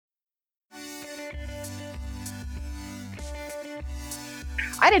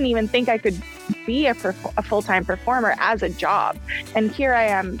I didn't even think I could be a full-time performer as a job. And here I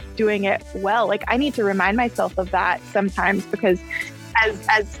am doing it well. Like, I need to remind myself of that sometimes, because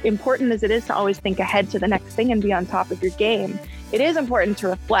as important as it is to always think ahead to the next thing and be on top of your game, it is important to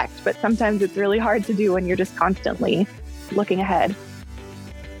reflect, but sometimes it's really hard to do when you're just constantly looking ahead.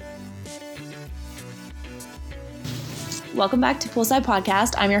 Welcome back to Poolside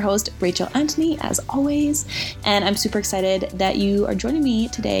Podcast. I'm your host, Rachel Antony, as always, and I'm super excited that you are joining me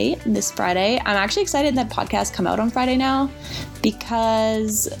today, this Friday. I'm actually excited that podcasts come out on Friday now,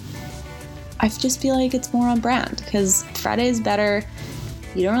 because I just feel like it's more on brand, because Friday is better.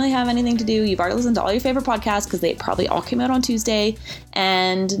 You don't really have anything to do. You've already listened to all your favorite podcasts because they probably all came out on Tuesday,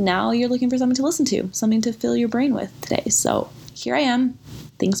 and now you're looking for something to listen to, something to fill your brain with today. So here I am.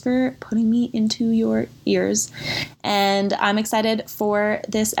 Thanks for putting me into your ears, and I'm excited for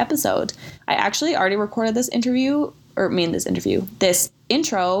this episode. I actually already recorded this intro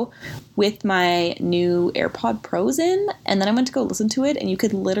with my new AirPod Pros in, and then I went to go listen to it, and you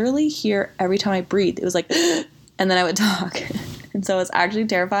could literally hear every time I breathed. It was like, and then I would talk. And so I was actually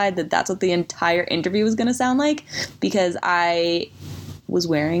terrified that that's what the entire interview was going to sound like, because I was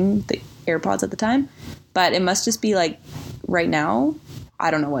wearing the AirPods at the time, but it must just be like right now. I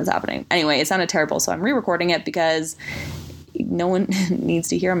don't know what's happening. Anyway, it sounded terrible, so I'm re-recording it because no one needs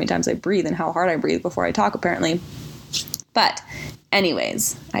to hear how many times I breathe and how hard I breathe before I talk, apparently. But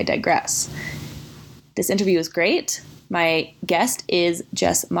anyways, I digress. This interview is great. My guest is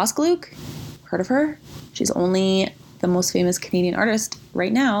Jess Moskaluke. Heard of her? She's only the most famous Canadian artist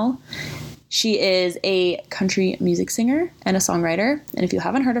right now. She is a country music singer and a songwriter. And if you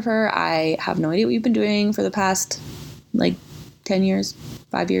haven't heard of her, I have no idea what you've been doing for the past, 10 years,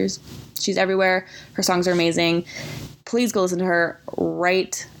 5 years. She's everywhere. Her songs are amazing. Please go listen to her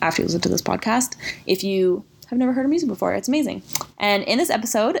right after you listen to this podcast. If you have never heard her music before, it's amazing. And in this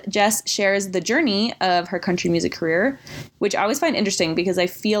episode, Jess shares the journey of her country music career, which I always find interesting because I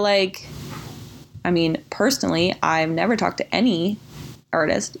feel like, personally, I've never talked to any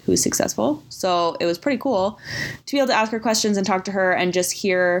artist who's successful. So it was pretty cool to be able to ask her questions and talk to her and just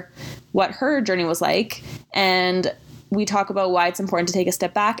hear what her journey was like. And we talk about why it's important to take a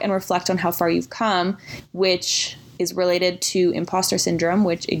step back and reflect on how far you've come, which is related to imposter syndrome,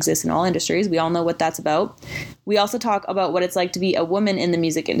 which exists in all industries. We all know what that's about. We also talk about what it's like to be a woman in the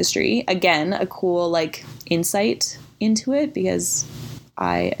music industry. Again, a cool insight into it, because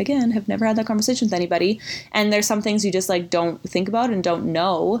I, again, have never had that conversation with anybody. And there's some things you just don't think about and don't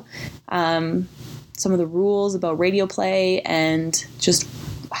know. Some of the rules about radio play and just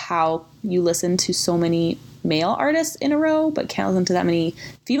how you listen to so many male artists in a row, but can't listen to that many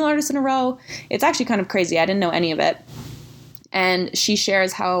female artists in a row. It's actually kind of crazy. I didn't know any of it. And she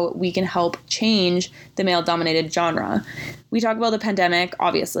shares how we can help change the male-dominated genre. We talk about the pandemic,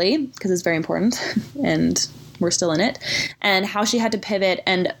 obviously, because it's very important, and we're still in it, and how she had to pivot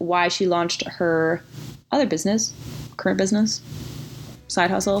and why she launched her other business, current business, side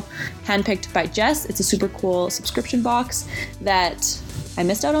hustle, handpicked by Jess. It's a super cool subscription box that I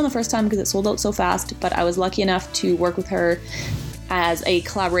missed out on the first time because it sold out so fast, but I was lucky enough to work with her as a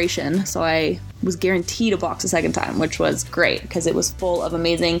collaboration. So I was guaranteed a box a second time, which was great because it was full of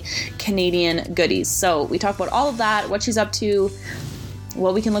amazing Canadian goodies. So we talk about all of that, what she's up to,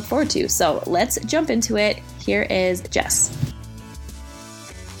 what we can look forward to. So let's jump into it. Here is Jess.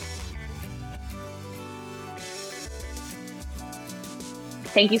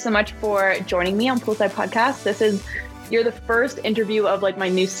 Thank you so much for joining me on Poolside Podcast. You're the first interview of my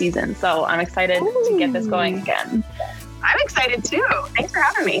new season, so I'm excited to get this going again. I'm excited too. Thanks for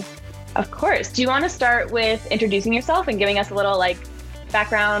having me. Of course. Do you want to start with introducing yourself and giving us a little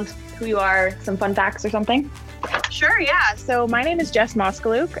background, who you are, some fun facts or something? Sure, yeah. So my name is Jess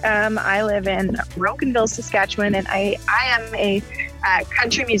Moskaluke. I live in Rocanville, Saskatchewan, and I am a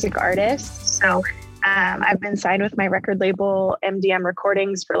country music artist. So I've been signed with my record label, MDM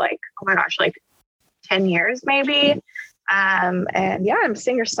Recordings, for 10 years maybe. And yeah, I'm a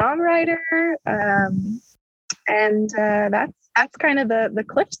singer-songwriter. And that's kind of the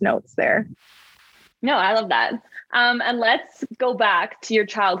Cliff's Notes there. No, I love that. And let's go back to your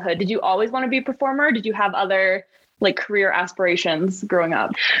childhood. Did you always want to be a performer? Did you have other career aspirations growing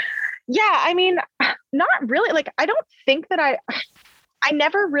up? Yeah, not really. I don't think that I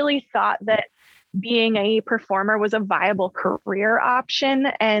never really thought that being a performer was a viable career option.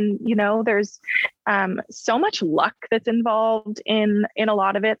 And, there's so much luck that's involved in a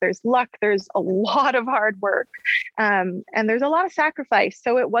lot of it. There's luck, there's a lot of hard work, and there's a lot of sacrifice.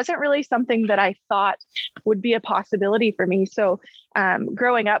 So it wasn't really something that I thought would be a possibility for me. So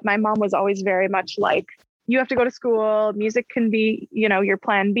growing up, my mom was always very much you have to go to school. Music can be, you know, your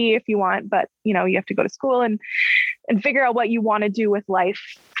plan B if you want, but you know, you have to go to school and figure out what you want to do with life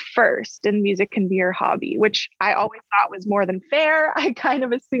first. And music can be your hobby, which I always thought was more than fair. I kind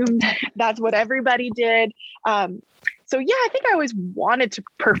of assumed that's what everybody did. So yeah, I think I always wanted to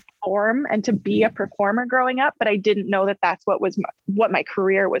perform and to be a performer growing up, but I didn't know that that's what my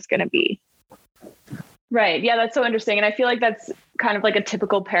career was going to be. Right. Yeah, that's so interesting. And I feel like that's kind of like a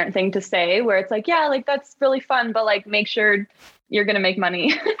typical parent thing to say, where it's like, yeah, like that's really fun, but like make sure you're going to make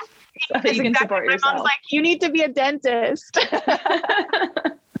money so that you can support yourself. My mom's like, you need to be a dentist.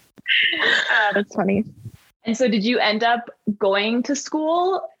 That's funny. And so did you end up going to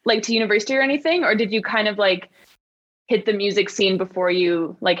school, like to university or anything? Or did you kind of like hit the music scene before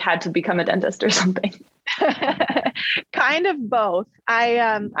you like had to become a dentist or something? Kind of both.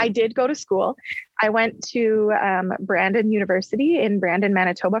 I did go to school. I went to Brandon University in Brandon,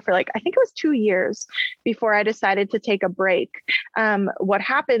 Manitoba for I think it was 2 years before I decided to take a break. What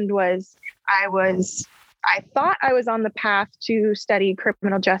happened was I thought I was on the path to study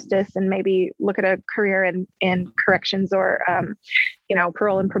criminal justice and maybe look at a career in corrections or,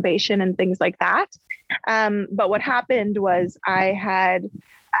 parole and probation and things like that. But what happened was I had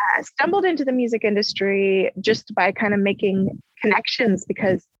stumbled into the music industry just by kind of making connections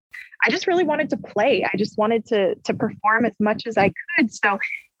because I just really wanted to play. I just wanted to perform as much as I could. So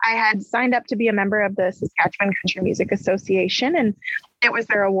I had signed up to be a member of the Saskatchewan Country Music Association, and it was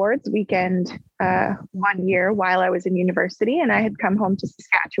their awards weekend 1 year while I was in university. And I had come home to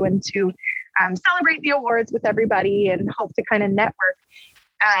Saskatchewan to celebrate the awards with everybody and hope to kind of network.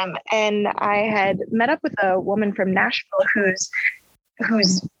 And I had met up with a woman from Nashville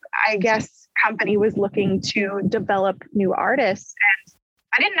whose I guess company was looking to develop new artists. And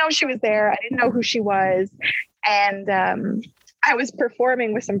I didn't know she was there. I didn't know who she was. And I was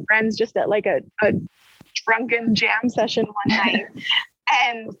performing with some friends just at a drunken jam session one night.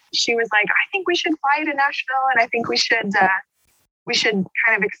 And she was like, I think we should fly to Nashville. And I think we should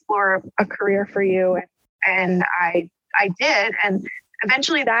kind of explore a career for you. And I did. And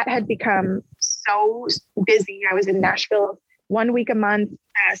eventually that had become so busy. I was in Nashville 1 week a month,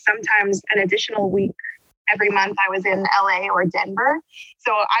 sometimes an additional week every month I was in LA or Denver.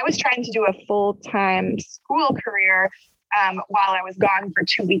 So I was trying to do a full-time school career while I was gone for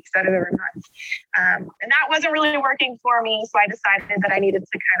 2 weeks out of every month. And that wasn't really working for me. So I decided that I needed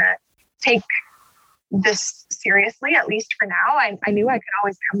to kind of take this seriously, at least for now. I knew I could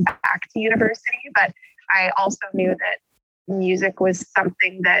always come back to university, but I also knew that music was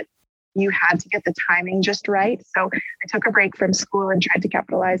something that you had to get the timing just right. So I took a break from school and tried to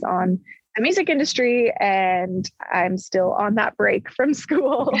capitalize on the music industry, and I'm still on that break from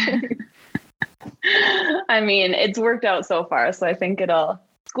school. I mean, it's worked out so far, so I think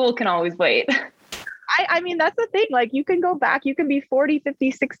school can always wait. I mean, that's the thing. You can go back, you can be 40,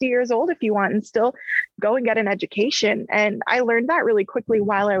 50, 60 years old if you want and still go and get an education. And I learned that really quickly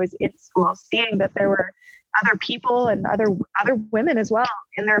while I was in school, seeing that there were other people and other women as well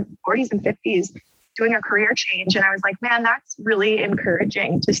in their 40s and 50s doing a career change. And I was like, man, that's really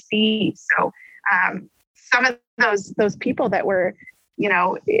encouraging to see. So some of those people that were,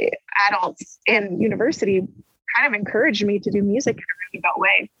 adults in university kind of encouraged me to do music in a roundabout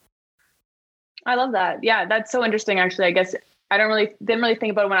way. I love that. Yeah, that's so interesting. Actually, I guess I didn't really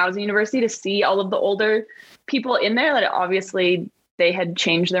think about it when I was in university to see all of the older people in there that obviously they had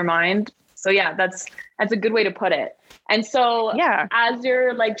changed their mind. So yeah, that's a good way to put it. And so yeah, as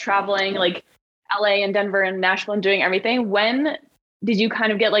you're traveling LA and Denver and Nashville and doing everything, when did you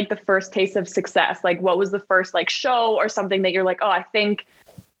kind of get the first taste of success? What was the first show or something that you're like, oh, I think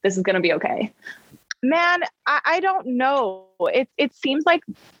this is going to be okay? Man, I don't know. It seems like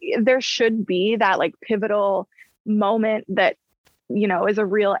there should be that pivotal moment that, is a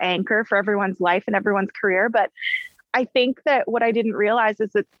real anchor for everyone's life and everyone's career. But I think that what I didn't realize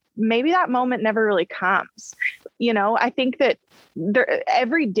is that maybe that moment never really comes. I think that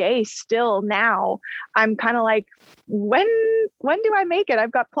every day still now, I'm kind of when do I make it?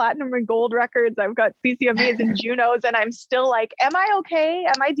 I've got platinum and gold records. I've got CCMAs and Junos, and I'm still am I okay?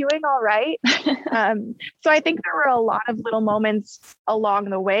 Am I doing all right? So I think there were a lot of little moments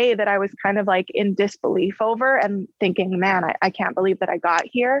along the way that I was kind of in disbelief over and thinking, man, I can't believe that I got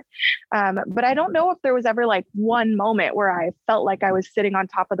here. But I don't know if there was ever one moment where I felt like I was sitting on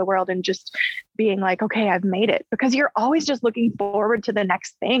top of the world and just being okay, I've made it, because you're always just looking forward to the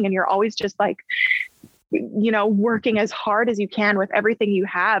next thing. And you're always just working as hard as you can with everything you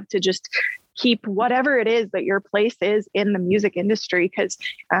have to just keep whatever it is that your place is in the music industry. Cause,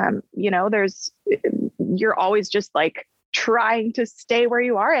 you're always just trying to stay where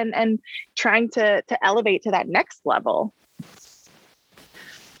you are and trying to elevate to that next level.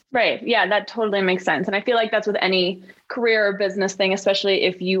 Right. Yeah, that totally makes sense. And I feel like that's with any career or business thing, especially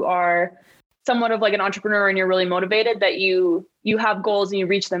if you are somewhat of like an entrepreneur and you're really motivated, that you have goals and you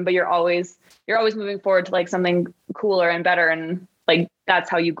reach them, but you're always moving forward to like something cooler and better. And like, that's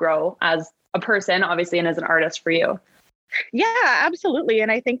how you grow as a person, obviously, and as an artist for you. Yeah, absolutely.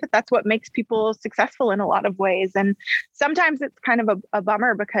 And I think that that's what makes people successful in a lot of ways. And sometimes it's kind of a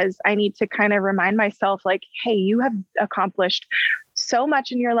bummer because I need to kind of remind myself like, hey, you have accomplished so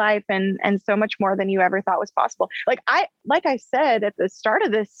much in your life and so much more than you ever thought was possible. Like I said at the start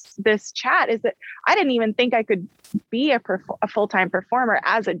of this chat, is that I didn't even think I could be a full-time performer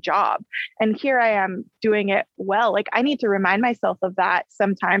as a job. And here I am doing it well. Like I need to remind myself of that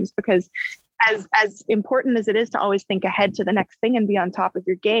sometimes, because as important as it is to always think ahead to the next thing and be on top of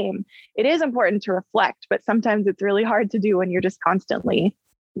your game, it is important to reflect, but sometimes it's really hard to do when you're just constantly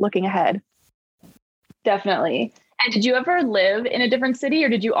looking ahead. Definitely. And did you ever live in a different city, or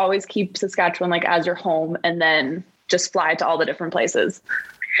did you always keep Saskatchewan like as your home and then just fly to all the different places?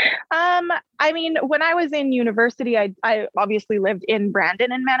 I mean, when I was in university, I obviously lived in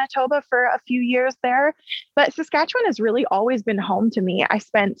Brandon in Manitoba for a few years there, but Saskatchewan has really always been home to me. I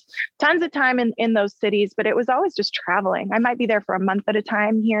spent tons of time in those cities, but it was always just traveling. I might be there for a month at a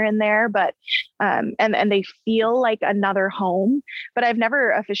time here and there, but, and they feel like another home, but I've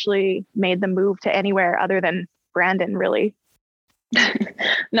never officially made the move to anywhere other than Brandon, really.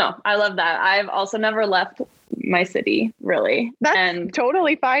 No, I love that. I've also never left my city, really. That's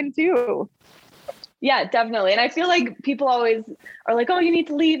totally fine too. Yeah, definitely. And I feel like people always are like, oh, you need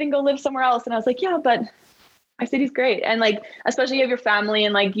to leave and go live somewhere else. And I was like, yeah, but my city's great. And like, especially you have your family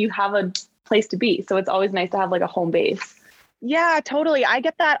and like you have a place to be. So it's always nice to have like a home base. Yeah, totally. I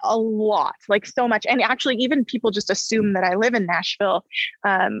get that a lot, like so much. And actually, even people just assume that I live in Nashville,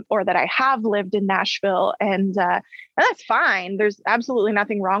 or that I have lived in Nashville. And that's fine. There's absolutely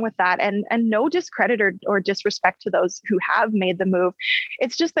nothing wrong with that. And no discredit or disrespect to those who have made the move.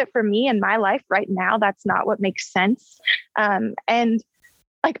 It's just that for me in my life right now, that's not what makes sense. And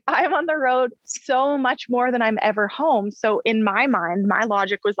like I'm on the road so much more than I'm ever home. So in my mind, my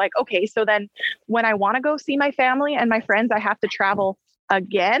logic was like, okay, so then when I want to go see my family and my friends, I have to travel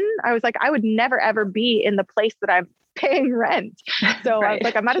again. I was like, I would never, ever be in the place that I'm paying rent. So right. I was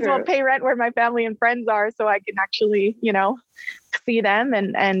like, I might as well pay rent where my family and friends are so I can actually, see them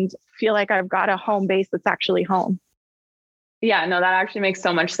and feel like I've got a home base that's actually home. Yeah, no, that actually makes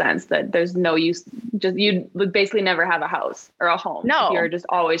so much sense that there's no use. Just you would basically never have a house or a home. No, you're just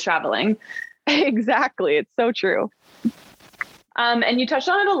always traveling. Exactly. It's so true. And you touched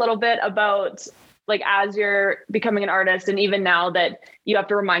on it a little bit about like, as you're becoming an artist and even now that you have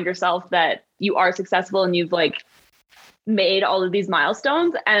to remind yourself that you are successful and you've like made all of these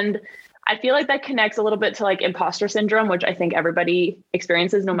milestones. And I feel like that connects a little bit to like imposter syndrome, which I think everybody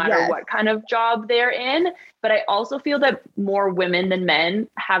experiences no matter what kind of job they're in. But I also feel that more women than men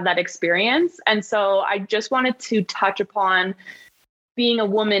have that experience. And so I just wanted to touch upon being a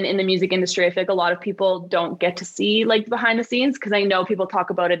woman in the music industry. I feel like a lot of people don't get to see like behind the scenes, because I know people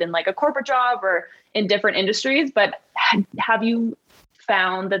talk about it in like a corporate job or in different industries. But have you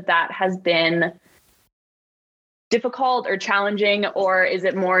found that has been difficult or challenging, or is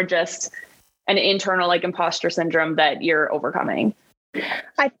it more just an internal like imposter syndrome that you're overcoming?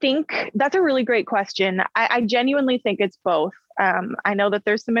 I think that's a really great question. I genuinely think it's both. I know that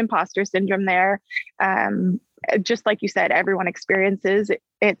there's some imposter syndrome there. Just like you said, everyone experiences it.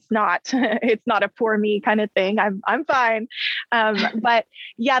 It's not a poor me kind of thing. I'm fine. But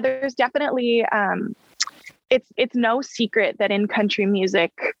yeah, there's definitely it's no secret that in country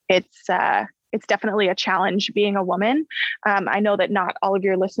music, it's definitely a challenge being a woman. I know that not all of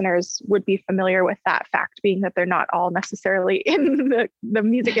your listeners would be familiar with that fact, being that they're not all necessarily in the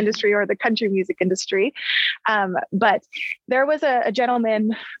music industry or the country music industry. But there was a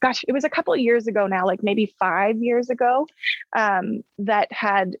gentleman, gosh, it was a couple of years ago now, like maybe 5 years ago, that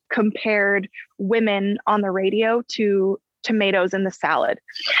had compared women on the radio to tomatoes in the salad.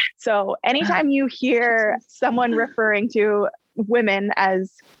 So anytime you hear someone referring to women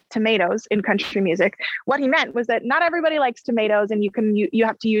as tomatoes in country music, what he meant was that not everybody likes tomatoes and you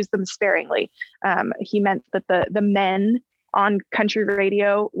have to use them sparingly. He meant that the men on country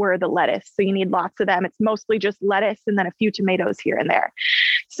radio were the lettuce. So you need lots of them. It's mostly just lettuce and then a few tomatoes here and there.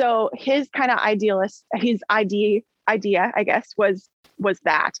 So his kind of idea, I guess, was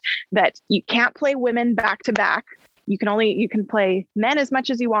that you can't play women back to back. You can play men as much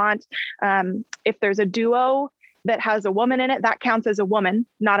as you want. If there's a duo that has a woman in it, that counts as a woman,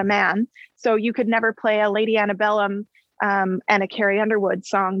 not a man. So you could never play a Lady Antebellum and a Carrie Underwood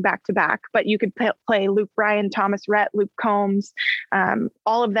song back to back, but you could play Luke Bryan, Thomas Rhett, Luke Combs,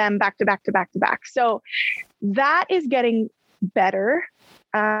 all of them back to back to back to back. So that is getting better.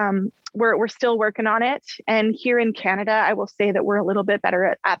 We're still working on it. And here in Canada, I will say that we're a little bit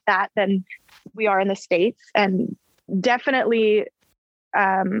better at that than we are in the States, and definitely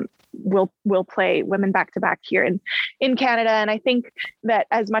we'll play women back to back here in Canada. And I think that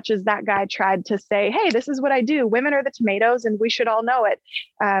as much as that guy tried to say, hey, this is what I do, women are the tomatoes and we should all know it,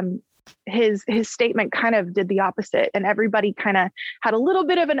 his statement kind of did the opposite, and everybody kind of had a little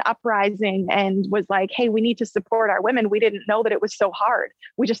bit of an uprising and was like, hey, we need to support our women. We didn't know that it was so hard.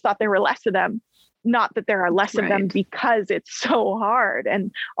 We just thought there were less of them. Not that there are less of them, because it's so hard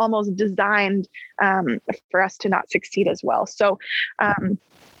and almost designed for us to not succeed as well. So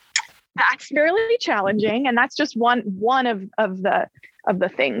that's fairly challenging, and that's just one of the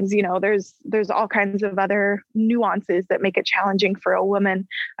things. You know, there's all kinds of other nuances that make it challenging for a woman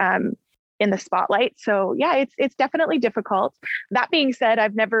in the spotlight. So yeah, it's definitely difficult. That being said,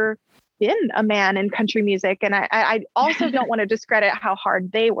 I've never been a man in country music, and I also don't want to discredit how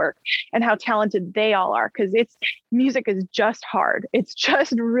hard they work and how talented they all are, because music is just hard. It's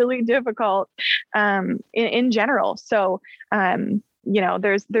just really difficult in general. So you know,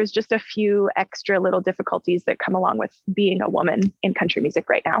 there's just a few extra little difficulties that come along with being a woman in country music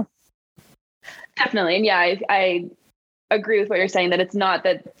right now. Definitely. And yeah, I agree with what you're saying, that it's not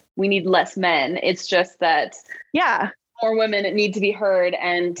that we need less men. It's just that more women need to be heard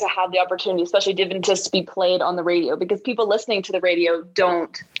and to have the opportunity, especially even just to be played on the radio, because people listening to the radio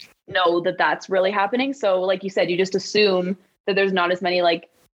don't know that that's really happening. So like you said, you just assume that there's not as many like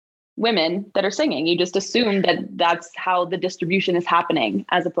women that are singing. You just assume that that's how the distribution is happening,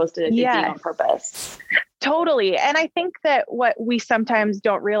 as opposed to it being on purpose. Totally. And I think that what we sometimes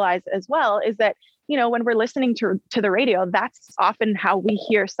don't realize as well is that, you know, when we're listening to the radio, that's often how we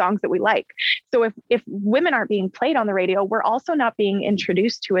hear songs that we like. So if women aren't being played on the radio, we're also not being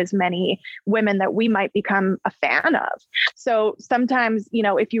introduced to as many women that we might become a fan of. So sometimes, you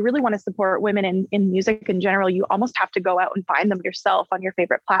know, if you really want to support women in music in general, you almost have to go out and find them yourself on your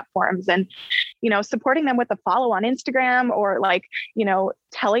favorite platforms, and, you know, supporting them with a follow on Instagram, or like, you know,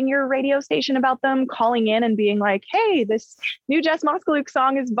 telling your radio station about them, calling in and being like, hey, this new Jess Moskaluk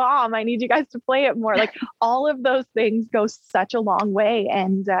song is bomb. I need you guys to play it more. Like, all of those things go such a long way.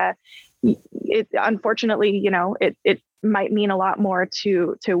 And it unfortunately, you know, it might mean a lot more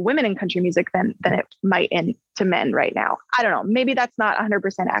to women in country music than it might to men right now. I don't know. Maybe that's not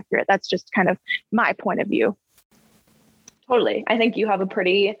 100% accurate. That's just kind of my point of view. Totally. I think you have a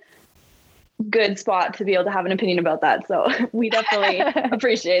pretty good spot to be able to have an opinion about that. So we definitely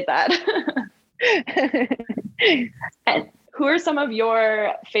appreciate that. And who are some of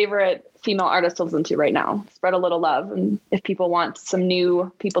your favorite female artists to listen to right now? Spread a little love, and if people want some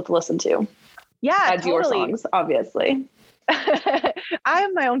new people to listen to. Yeah, besides your songs, obviously. I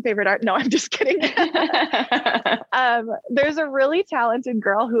have my own favorite art. No, I'm just kidding. There's a really talented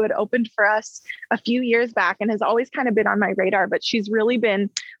girl who had opened for us a few years back and has always kind of been on my radar, but she's really been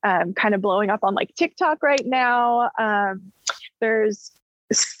kind of blowing up on like TikTok right now. There's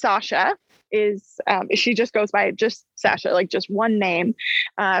Sasha. She just goes by just Sasha, like just one name.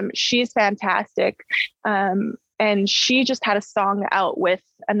 She's fantastic. And she just had a song out with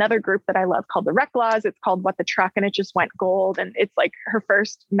another group that I love called the Reclaws. It's called What the Truck, and it just went gold. And it's like her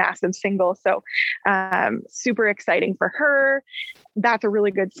first massive single. So super exciting for her. That's a really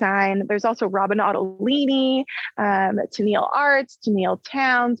good sign. There's also Robin Ottolini, Tennille Arts, Tennille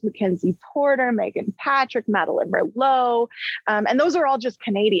Towns, Mackenzie Porter, Megan Patrick, Madeline Merlot. And those are all just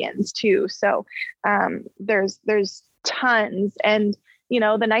Canadians too. So there's tons. And you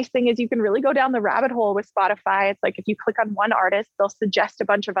know, the nice thing is you can really go down the rabbit hole with Spotify. It's like if you click on one artist, they'll suggest a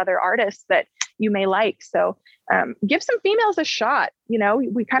bunch of other artists that you may like. So give some females a shot. You know,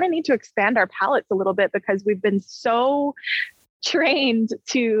 we kind of need to expand our palettes a little bit, because we've been so trained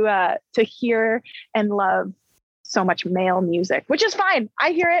to hear and love so much male music, which is fine.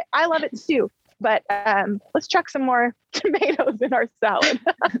 I hear it. I love it too. But let's chuck some more tomatoes in our salad.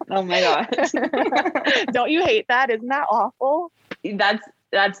 Oh my God. Don't you hate that? Isn't that awful?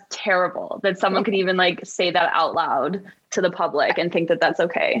 That's terrible that someone could even like say that out loud to the public and think that that's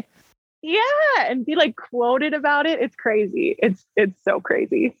okay. Yeah. And be like quoted about it. It's crazy. It's so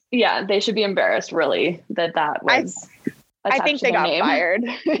crazy. Yeah. They should be embarrassed, really, that was. I think they got fired.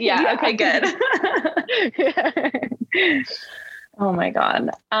 Yeah. Okay, good. Oh my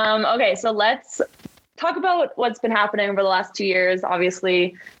God. Okay. So let's talk about what's been happening over the last 2 years.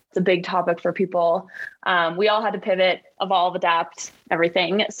 Obviously, it's a big topic for people. We all had to pivot, evolve, adapt,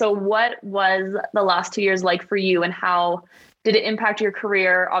 everything. So what was the last 2 years like for you, and how did it impact your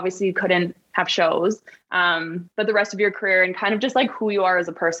career? Obviously you couldn't have shows, but the rest of your career and kind of just like who you are as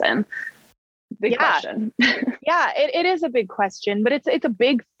a person. Big question. Yeah, it is a big question, but it's a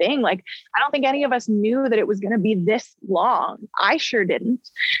big thing. Like, I don't think any of us knew that it was going to be this long. I sure didn't.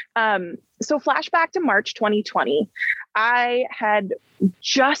 So flashback to March 2020, I had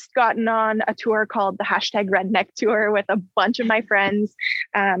just gotten on a tour called the #Redneck Tour with a bunch of my friends.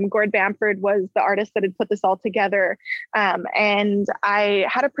 Gord Bamford was the artist that had put this all together. And I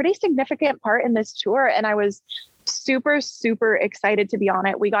had a pretty significant part in this tour, and I was super, super excited to be on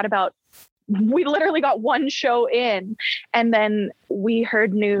it. We literally got one show in, and then we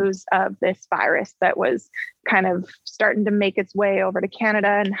heard news of this virus that was kind of starting to make its way over to Canada,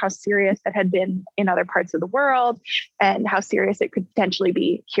 and how serious it had been in other parts of the world, and how serious it could potentially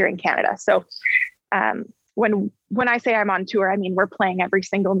be here in Canada. So when I say I'm on tour, I mean, we're playing every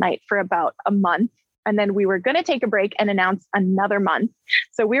single night for about a month. And then we were going to take a break and announce another month.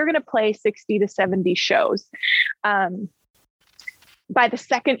 So we were going to play 60 to 70 shows. By the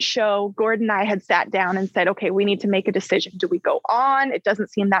second show, Gord and I had sat down and said, okay, we need to make a decision. Do we go on? It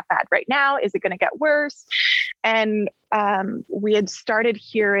doesn't seem that bad right now. Is it going to get worse? And we had started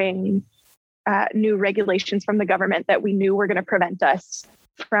hearing new regulations from the government that we knew were going to prevent us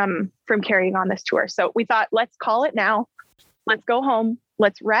from carrying on this tour. So we thought, let's call it now. Let's go home.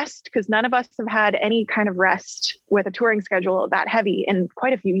 Let's rest, because none of us have had any kind of rest with a touring schedule that heavy in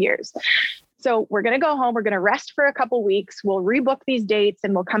quite a few years. So we're going to go home. We're going to rest for a couple weeks. We'll rebook these dates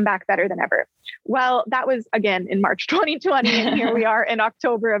and we'll come back better than ever. Well, that was again in March 2020. And here we are in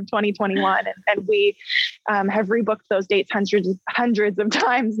October of 2021. And we have rebooked those dates hundreds of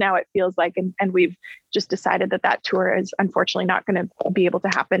times now, it feels like. And we've just decided that tour is unfortunately not going to be able to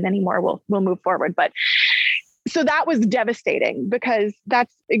happen anymore. We'll move forward. But so that was devastating, because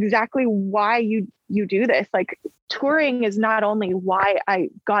that's exactly why you do this. Like, touring is not only why I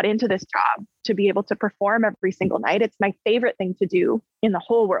got into this job, to be able to perform every single night. It's my favorite thing to do in the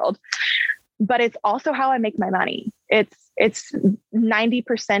whole world, but it's also how I make my money. It's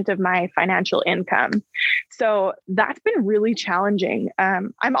 90% of my financial income. So that's been really challenging.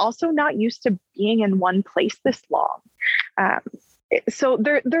 I'm also not used to being in one place this long. So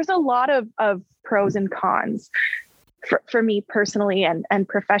there's a lot of pros and cons for me personally and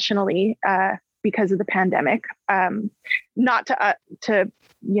professionally, because of the pandemic. Not to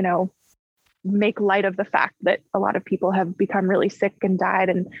make light of the fact that a lot of people have become really sick and died,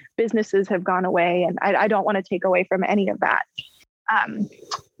 and businesses have gone away. And I don't want to take away from any of that.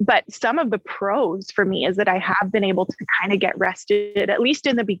 But some of the pros for me is that I have been able to kind of get rested, at least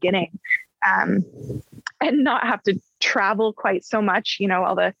in the beginning, and not have to travel quite so much,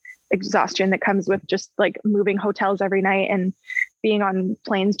 all the exhaustion that comes with just like moving hotels every night and being on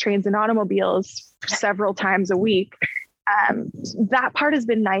planes, trains, and automobiles several times a week. That part has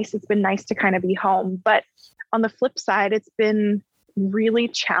been nice. It's been nice to kind of be home. But on the flip side, it's been really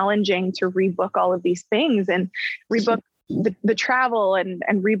challenging to rebook all of these things and rebook the travel and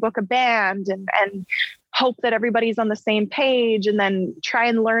rebook a band and hope that everybody's on the same page, and then try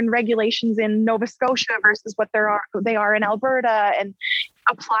and learn regulations in Nova Scotia versus what they are in Alberta, and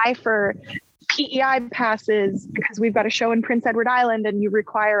apply for PEI passes because we've got a show in Prince Edward Island and you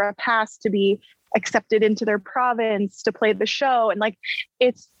require a pass to be accepted into their province to play the show. And like,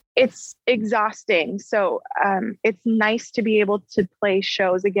 it's exhausting. So it's nice to be able to play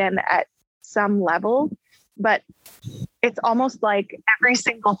shows again at some level, but it's almost like every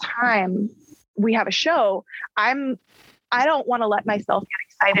single time we have a show, I don't want to let myself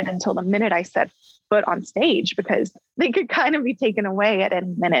get excited until the minute I set foot on stage, because they could kind of be taken away at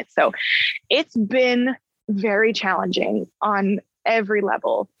any minute. So it's been very challenging on every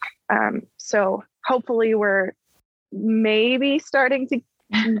level. So hopefully we're maybe starting to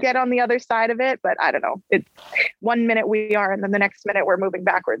get on the other side of it, but I don't know. It's 1 minute we are, and then the next minute we're moving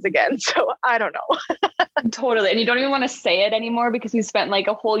backwards again. So I don't know. Totally. And you don't even want to say it anymore, because you spent like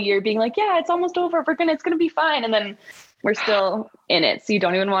a whole year being like, yeah, it's almost over. It's going to be fine. And then we're still in it. So you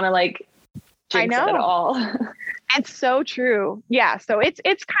don't even want to like jinx it at all. It's so true. Yeah. So it's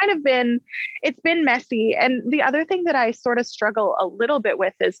kind of been messy. And the other thing that I sort of struggle a little bit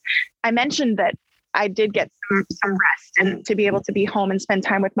with is, I mentioned that I did get some rest, and to be able to be home and spend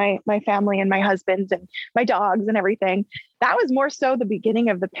time with my family and my husband and my dogs and everything. That was more so the beginning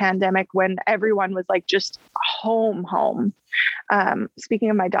of the pandemic, when everyone was like just home. Speaking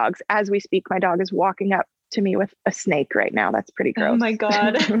of my dogs, as we speak, my dog is walking up to me with a snake right now. That's pretty gross. Oh my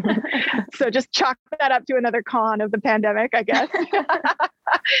God. So just chalk that up to another con of the pandemic, I guess.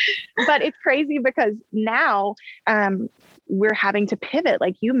 But it's crazy because now we're having to pivot,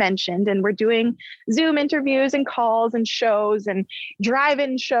 like you mentioned, and we're doing Zoom interviews and calls and shows and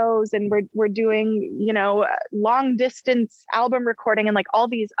drive-in shows, and we're doing, long distance album recording and like all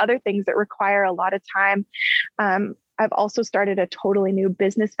these other things that require a lot of time. I've also started a totally new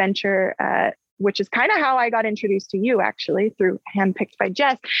business venture, which is kind of how I got introduced to you, actually, through Handpicked by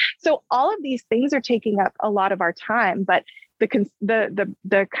Jess. So all of these things are taking up a lot of our time, but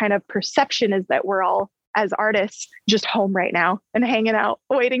the kind of perception is that we're all, as artists, just home right now and hanging out,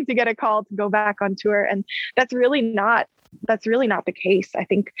 waiting to get a call to go back on tour. And that's really not the case. I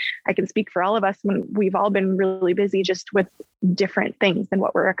think I can speak for all of us when we've all been really busy just with different things than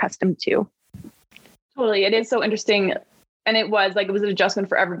what we're accustomed to. Totally. It is so interesting. And it was an adjustment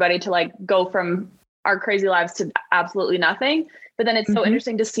for everybody to like go from our crazy lives to absolutely nothing. But then it's so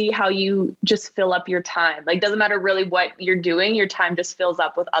interesting to see how you just fill up your time. Like, doesn't matter really what you're doing, your time just fills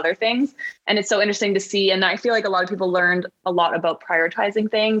up with other things. And it's so interesting to see. And I feel like a lot of people learned a lot about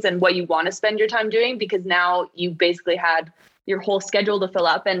prioritizing things and what you want to spend your time doing, because now you basically had your whole schedule to fill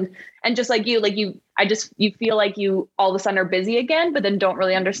up. And just like you feel like you all of a sudden are busy again, but then don't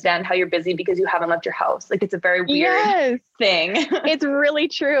really understand how you're busy because you haven't left your house. Like, it's a very weird thing. It's really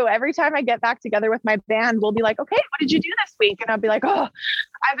true. Every time I get back together with my band, we'll be like, okay, what did you do this week? And I'll be like, oh,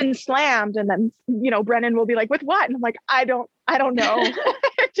 I've been slammed. And then, Brennan will be like, with what? And I'm like, I don't know.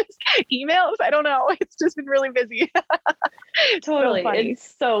 Just emails. I don't know. It's just been really busy. Totally. So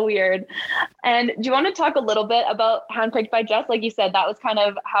it's so weird. And do you want to talk a little bit about Handpicked by Jess? Like you said, that was kind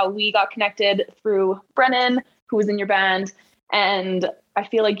of how we got connected through Brennan, who was in your band. And I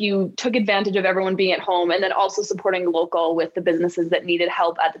feel like you took advantage of everyone being at home and then also supporting local with the businesses that needed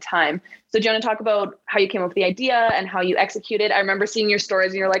help at the time. So do you want to talk about how you came up with the idea and how you executed? I remember seeing your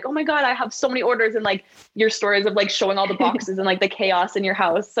stories and you're like, oh my God, I have so many orders, and like your stories of like showing all the boxes and like the chaos in your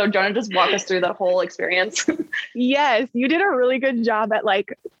house. So do you want to just walk us through that whole experience? Yes, you did a really good job at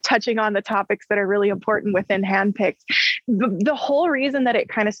like touching on the topics that are really important within Handpicked. The whole reason that it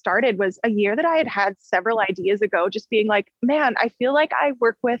kind of started was a year that I had several ideas ago, just being like, man, I feel like I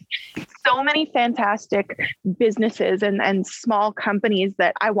work with so many fantastic businesses and small companies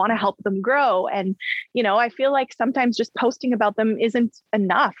that I want to help them grow. And, I feel like sometimes just posting about them isn't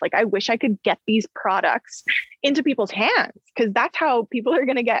enough. Like, I wish I could get these products into people's hands, because that's how people are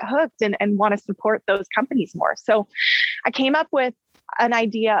going to get hooked and want to support those companies more. So I came up with an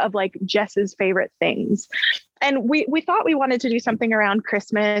idea of like Jess's favorite things. And we thought we wanted to do something around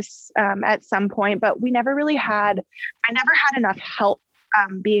Christmas at some point, but I never had enough help,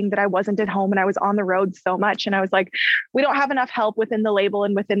 being that I wasn't at home and I was on the road so much. And I was like, we don't have enough help within the label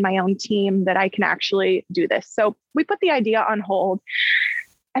and within my own team that I can actually do this. So we put the idea on hold.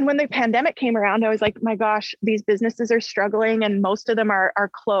 And when the pandemic came around, I was like, my gosh, these businesses are struggling and most of them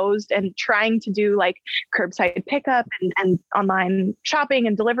are closed and trying to do like curbside pickup and online shopping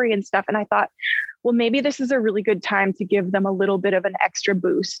and delivery and stuff. And I thought, well, maybe this is a really good time to give them a little bit of an extra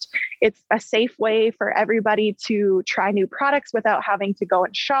boost. It's a safe way for everybody to try new products without having to go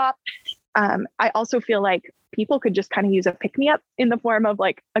and shop. I also feel like people could just kind of use a pick-me-up in the form of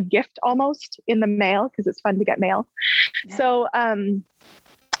like a gift almost in the mail, because it's fun to get mail. Yeah. So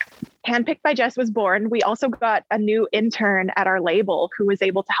Handpicked by Jess was born. We also got a new intern at our label who was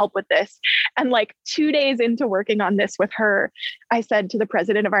able to help with this. And like 2 days into working on this with her, I said to the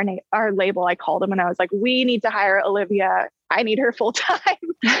president of our label, I called him and I was like, we need to hire Olivia. I need her full time.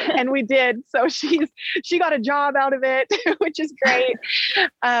 And we did. So she got a job out of it, which is great.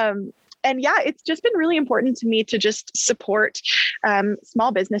 And yeah, it's just been really important to me to just support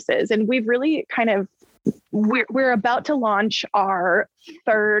small businesses. And we've really we're about to launch our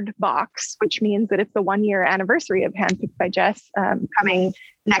third box, which means that it's the 1-year anniversary of Handpicked by Jess coming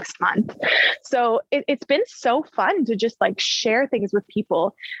next month. So it's been so fun to just like share things with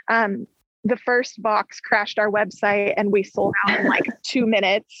people. The first box crashed our website and we sold out in like 2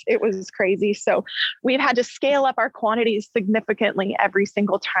 minutes. It was crazy. So we've had to scale up our quantities significantly every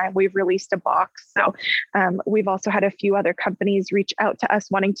single time we've released a box. So we've also had a few other companies reach out to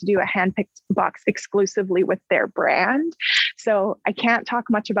us wanting to do a Handpicked box exclusively with their brand. So I can't talk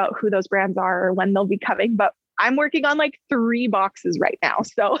much about who those brands are or when they'll be coming, but I'm working on like 3 boxes right now.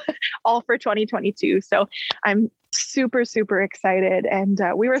 So all for 2022. So I'm super, super excited. And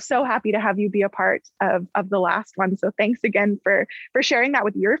we were so happy to have you be a part of the last one. So thanks again for sharing that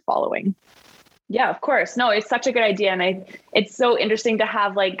with your following. Yeah, of course. No, it's such a good idea. And it's so interesting to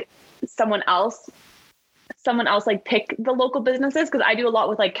have like someone else like pick the local businesses. Cause I do a lot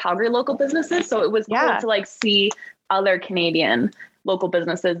with like Calgary local businesses. So it was cool to like see other Canadian local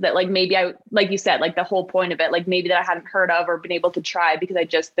businesses that like maybe I, like you said, like the whole point of it, like maybe that I hadn't heard of or been able to try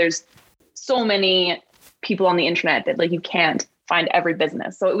because there's so many people on the internet that like you can't find every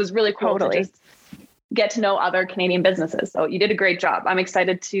business. So it was really cool to just get to know other Canadian businesses. So you did a great job. I'm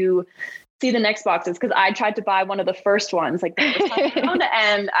excited to see the next boxes because I tried to buy one of the first ones, like the first time around,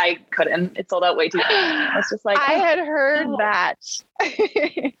 and I couldn't. It sold out way too fast. I was just like, I had heard that.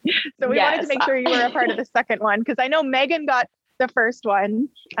 So we wanted to make sure you were a part of the second one because I know Megan got the first one.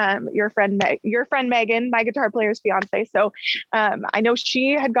 Your friend Megan, my guitar player's fiance. So I know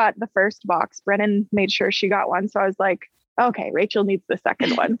she had got the first box. Brennan made sure she got one. So I was like, okay, Rachel needs the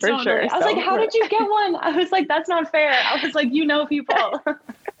second one for sure. I was like, how did you get one? I was like, that's not fair. I was like, people.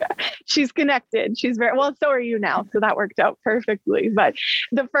 She's connected. She's very well. So are you now. So that worked out perfectly. But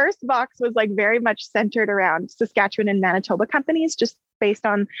the first box was like very much centered around Saskatchewan and Manitoba companies, just based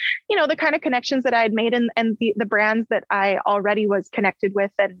on, the kind of connections that I had made and the brands that I already was connected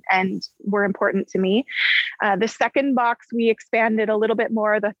with and were important to me. The second box, we expanded a little bit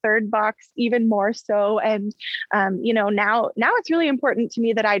more, the third box, even more so. And, now it's really important to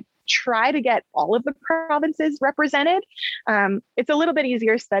me that I try to get all of the provinces represented. It's a little bit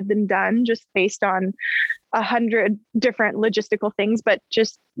easier said than done, just based on 100 different logistical things, but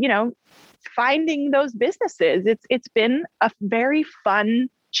just, finding those businesses. It's been a very fun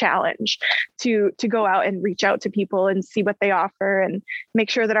challenge to go out and reach out to people and see what they offer and make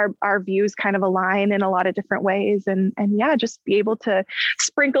sure that our views kind of align in a lot of different ways. And yeah, just be able to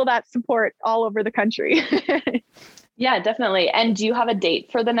sprinkle that support all over the country. Yeah, definitely. And do you have a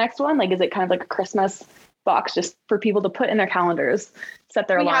date for the next one? Like, is it kind of like a Christmas box just for people to put in their calendars, set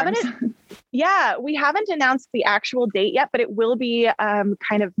their alarms? We haven't announced the actual date yet, but it will be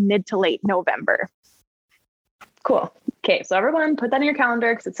kind of mid to late November. Cool. Okay. So everyone put that in your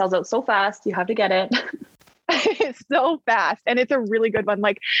calendar because it sells out so fast. You have to get it. It's so fast. And it's a really good one.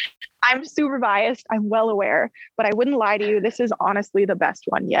 Like, I'm super biased. I'm well aware, but I wouldn't lie to you. This is honestly the best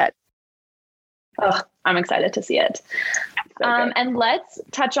one yet. Oh, I'm excited to see it. So and let's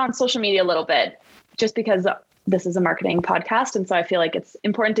touch on social media a little bit, just because this is a marketing podcast. And so I feel like it's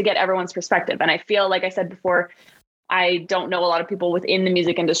important to get everyone's perspective. And I feel, like I said before, I don't know a lot of people within the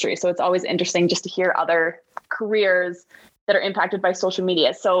music industry. So it's always interesting just to hear other careers that are impacted by social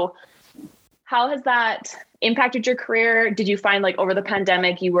media. So how has that impacted your career? Did you find like over the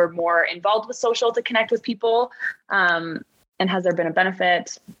pandemic, you were more involved with social to connect with people? And has there been a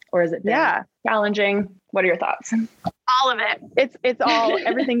benefit, or is it been challenging? What are your thoughts? All of it. It's all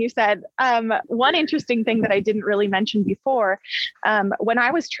everything you said. One interesting thing that I didn't really mention before, when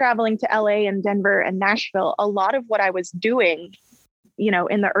I was traveling to LA and Denver and Nashville, a lot of what I was doing,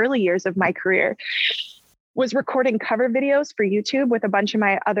 in the early years of my career was recording cover videos for YouTube with a bunch of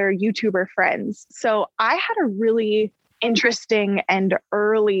my other YouTuber friends. So I had a really interesting and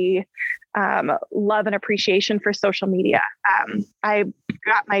early love and appreciation for social media. I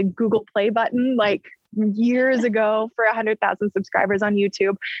got my Google Play button like years ago for 100,000 subscribers on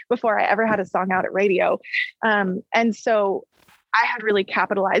YouTube before I ever had a song out at radio. And so I had really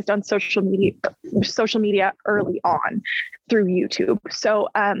capitalized on social media early on through YouTube. So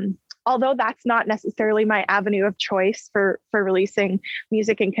although that's not necessarily my avenue of choice for releasing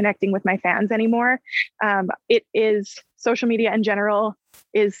music and connecting with my fans anymore, it is social media in general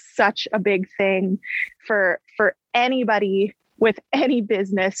is such a big thing for anybody with any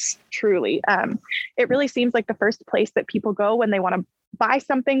business, truly. It really seems like the first place that people go when they want to buy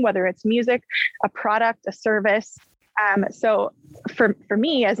something, whether it's music, a product, a service. So for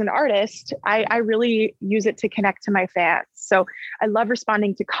me as an artist, I really use it to connect to my fans. So I love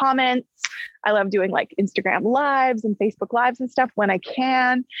responding to comments. I love doing like Instagram lives and Facebook lives and stuff when I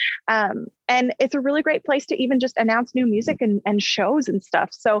can. And it's a really great place to even just announce new music and shows and stuff.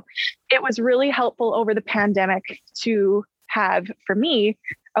 So it was really helpful over the pandemic to have, for me,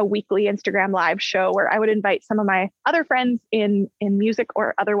 a weekly Instagram live show where I would invite some of my other friends in music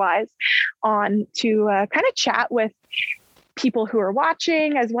or otherwise on to kind of chat with people who are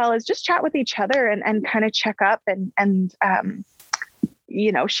watching, as well as just chat with each other and kind of check up and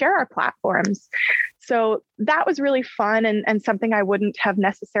share our platforms. So that was really fun and something I wouldn't have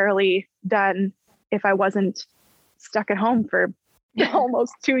necessarily done if I wasn't stuck at home for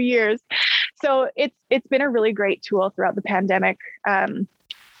almost 2 years. So it's been a really great tool throughout the pandemic.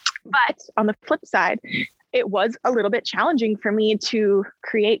 But on the flip side, it was a little bit challenging for me to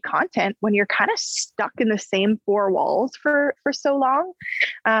create content when you're kind of stuck in the same four walls for so long.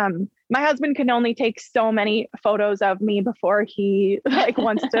 My husband can only take so many photos of me before he like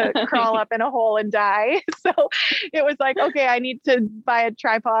wants to crawl up in a hole and die. So it was like, okay, I need to buy a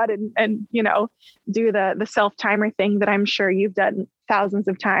tripod and you know, do the self timer thing that I'm sure you've done thousands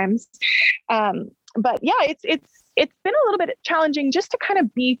of times. But yeah, it's been a little bit challenging just to kind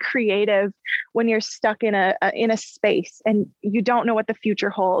of be creative when you're stuck in a space and you don't know what the future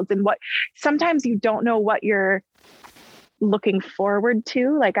holds, and what sometimes you don't know what you're looking forward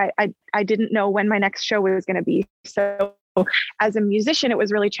to. Like I didn't know when my next show was going to be. So as a musician, it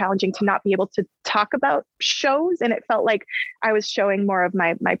was really challenging to not be able to talk about shows. And it felt like I was showing more of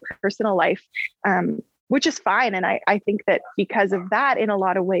my personal life, which is fine. And I think that because of that, in a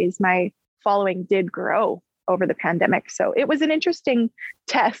lot of ways, my following did grow over the pandemic. So it was an interesting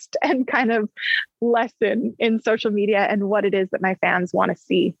test and kind of lesson in social media and what it is that my fans want to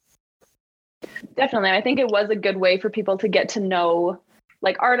see. Definitely. I think it was a good way for people to get to know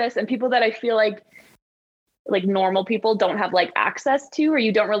like artists and people that I feel like normal people don't have like access to, or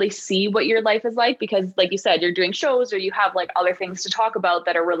you don't really see what your life is like, because like you said, you're doing shows or you have like other things to talk about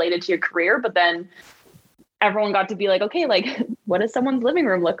that are related to your career. But then everyone got to be like, okay, like what does someone's living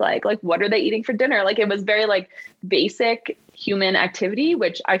room look like? Like, what are they eating for dinner? Like, it was very like basic human activity,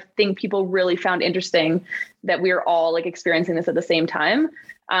 which I think people really found interesting, that we were all like experiencing this at the same time.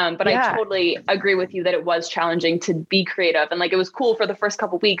 But yeah. I totally agree with you that it was challenging to be creative. And like, it was cool for the first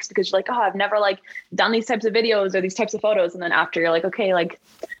couple of weeks because you're like, oh, I've never like done these types of videos or these types of photos. And then after you're like, okay, like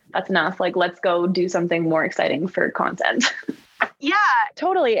that's enough. Like, let's go do something more exciting for content. Yeah,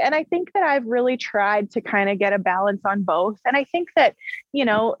 totally. And I think that I've really tried to kind of get a balance on both. And I think that, you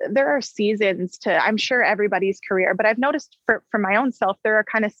know, there are seasons to, I'm sure everybody's career, but I've noticed for my own self, there are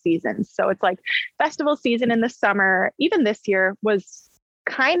kind of seasons. So it's like festival season in the summer, even this year was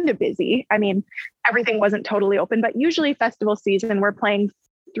kind of busy. I mean, everything wasn't totally open, but usually festival season, we're playing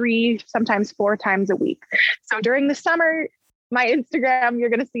 3, sometimes 4 times a week. So during the summer, my Instagram, you're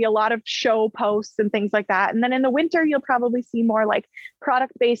going to see a lot of show posts and things like that. And then in the winter, you'll probably see more like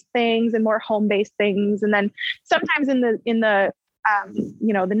product-based things and more home-based things. And then sometimes in the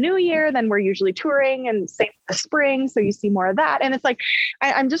you know, the new year, then we're usually touring, and same the spring. So you see more of that. And it's like,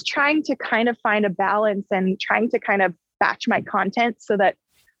 I'm just trying to kind of find a balance and trying to kind of batch my content so that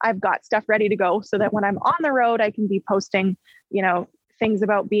I've got stuff ready to go, so that when I'm on the road, I can be posting, you know, things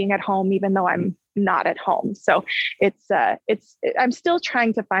about being at home, even though I'm not at home. So I'm still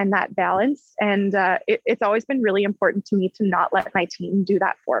trying to find that balance. And it's always been really important to me to not let my team do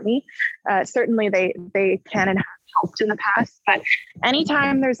that for me. Certainly they can and have helped in the past, but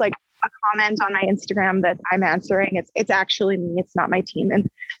anytime there's like a comment on my Instagram that I'm answering, it's actually me, it's not my team. And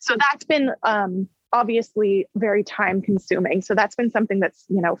so that's been, obviously very time consuming. So that's been something that's,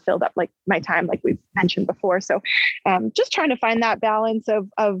 you know, filled up like my time, like we've mentioned before. So just trying to find that balance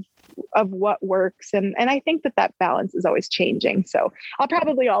of what works. And I think that balance is always changing. So I'll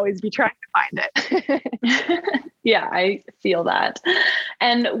probably always be trying to find it. Yeah, I feel that.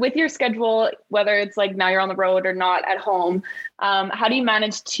 And with your schedule, whether it's like now you're on the road or not at home, how do you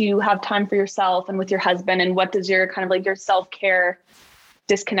manage to have time for yourself and with your husband? And what does your kind of like your self-care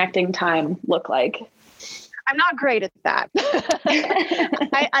disconnecting time look like? I'm not great at that.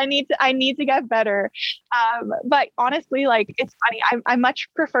 I need to get better. But honestly, like, it's funny. I much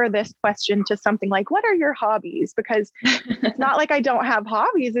prefer this question to something like, what are your hobbies? Because it's not like I don't have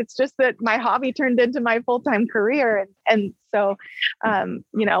hobbies. It's just that my hobby turned into my full-time career. And so,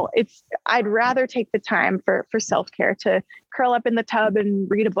 you know, I'd rather take the time for self-care, to curl up in the tub and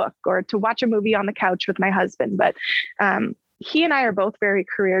read a book, or to watch a movie on the couch with my husband. But, he and I are both very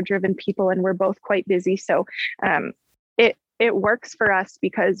career-driven people, and we're both quite busy. So it works for us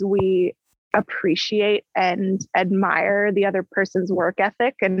because we appreciate and admire the other person's work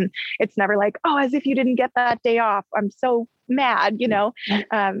ethic. And it's never like, oh, as if you didn't get that day off, I'm so mad, you know?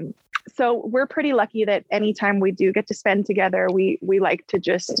 So we're pretty lucky that anytime we do get to spend together, we like to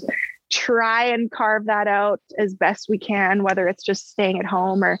just try and carve that out as best we can, whether it's just staying at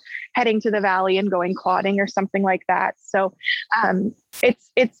home or heading to the valley and going quadding or something like that. So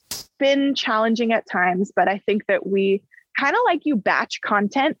it's been challenging at times, but I think that we kind of like you batch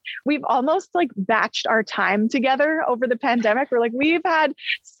content. We've almost like batched our time together over the pandemic. We've had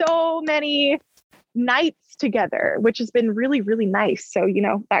so many nights together, which has been really, really nice. So, you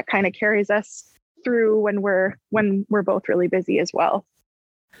know, that kind of carries us through when we're both really busy as well.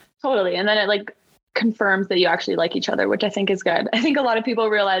 Totally. And then it like confirms that you actually like each other, which I think is good. I think a lot of people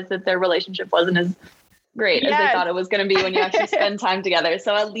realize that their relationship wasn't as great as they thought it was going to be when you actually spend time together.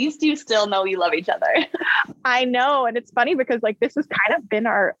 So at least you still know you love each other. I know. And it's funny because like, this has kind of been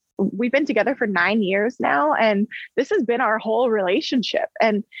our we've been together for 9 years now, and this has been our whole relationship.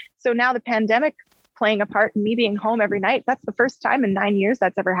 And so now the pandemic playing a part in me being home every night, that's the first time in 9 years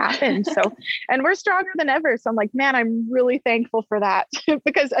that's ever happened. So, and we're stronger than ever. So I'm like, man, I'm really thankful for that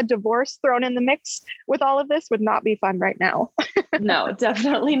because a divorce thrown in the mix with all of this would not be fun right now. No,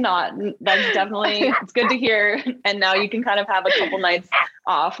 definitely not. That's definitely, it's good to hear. And now you can kind of have a couple nights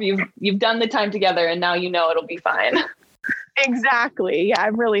off. You've done the time together, and now you know it'll be fine. Exactly. Yeah,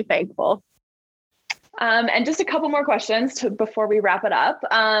 I'm really thankful. And just a couple more questions before we wrap it up.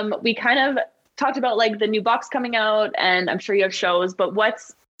 We kind of talked about like the new box coming out, and I'm sure you have shows, but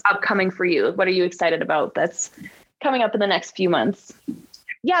what's upcoming for you? What are you excited about that's coming up in the next few months?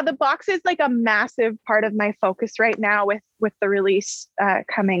 Yeah, the box is like a massive part of my focus right now with the release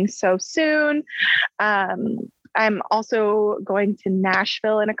coming so soon. I'm also going to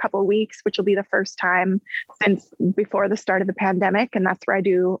Nashville in a couple of weeks, which will be the first time since before the start of the pandemic. And that's where I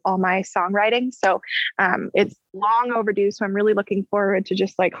do all my songwriting. So it's long overdue. So I'm really looking forward to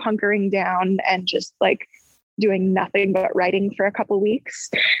just like hunkering down and just like doing nothing but writing for a couple of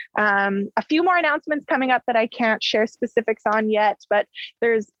weeks. A few more announcements coming up that I can't share specifics on yet, but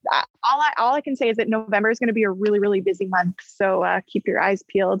there's all I can say is that November is going to be a really, really busy month. So keep your eyes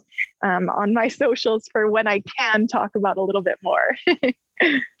peeled on my socials for when I can talk about a little bit more.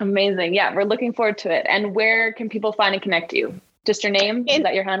 Amazing. Yeah, we're looking forward to it. And where can people find and connect you? Just your name? Is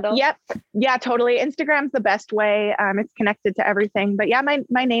that your handle? Yep. Yeah, totally. Instagram's the best way. It's connected to everything. But yeah,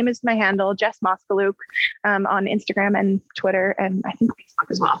 my name is my handle, Jess Moskaluke, on Instagram and Twitter, and I think Facebook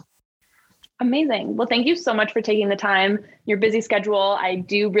as well. Amazing. Well, thank you so much for taking the time, your busy schedule. I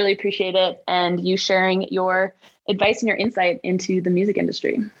do really appreciate it, and you sharing your advice and your insight into the music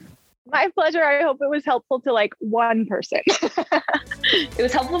industry. My pleasure. I hope it was helpful to like one person. It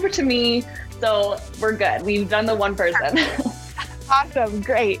was helpful to me, so we're good. We've done the one person. Awesome.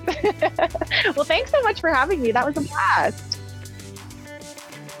 Great. Well, thanks so much for having me. That was a blast.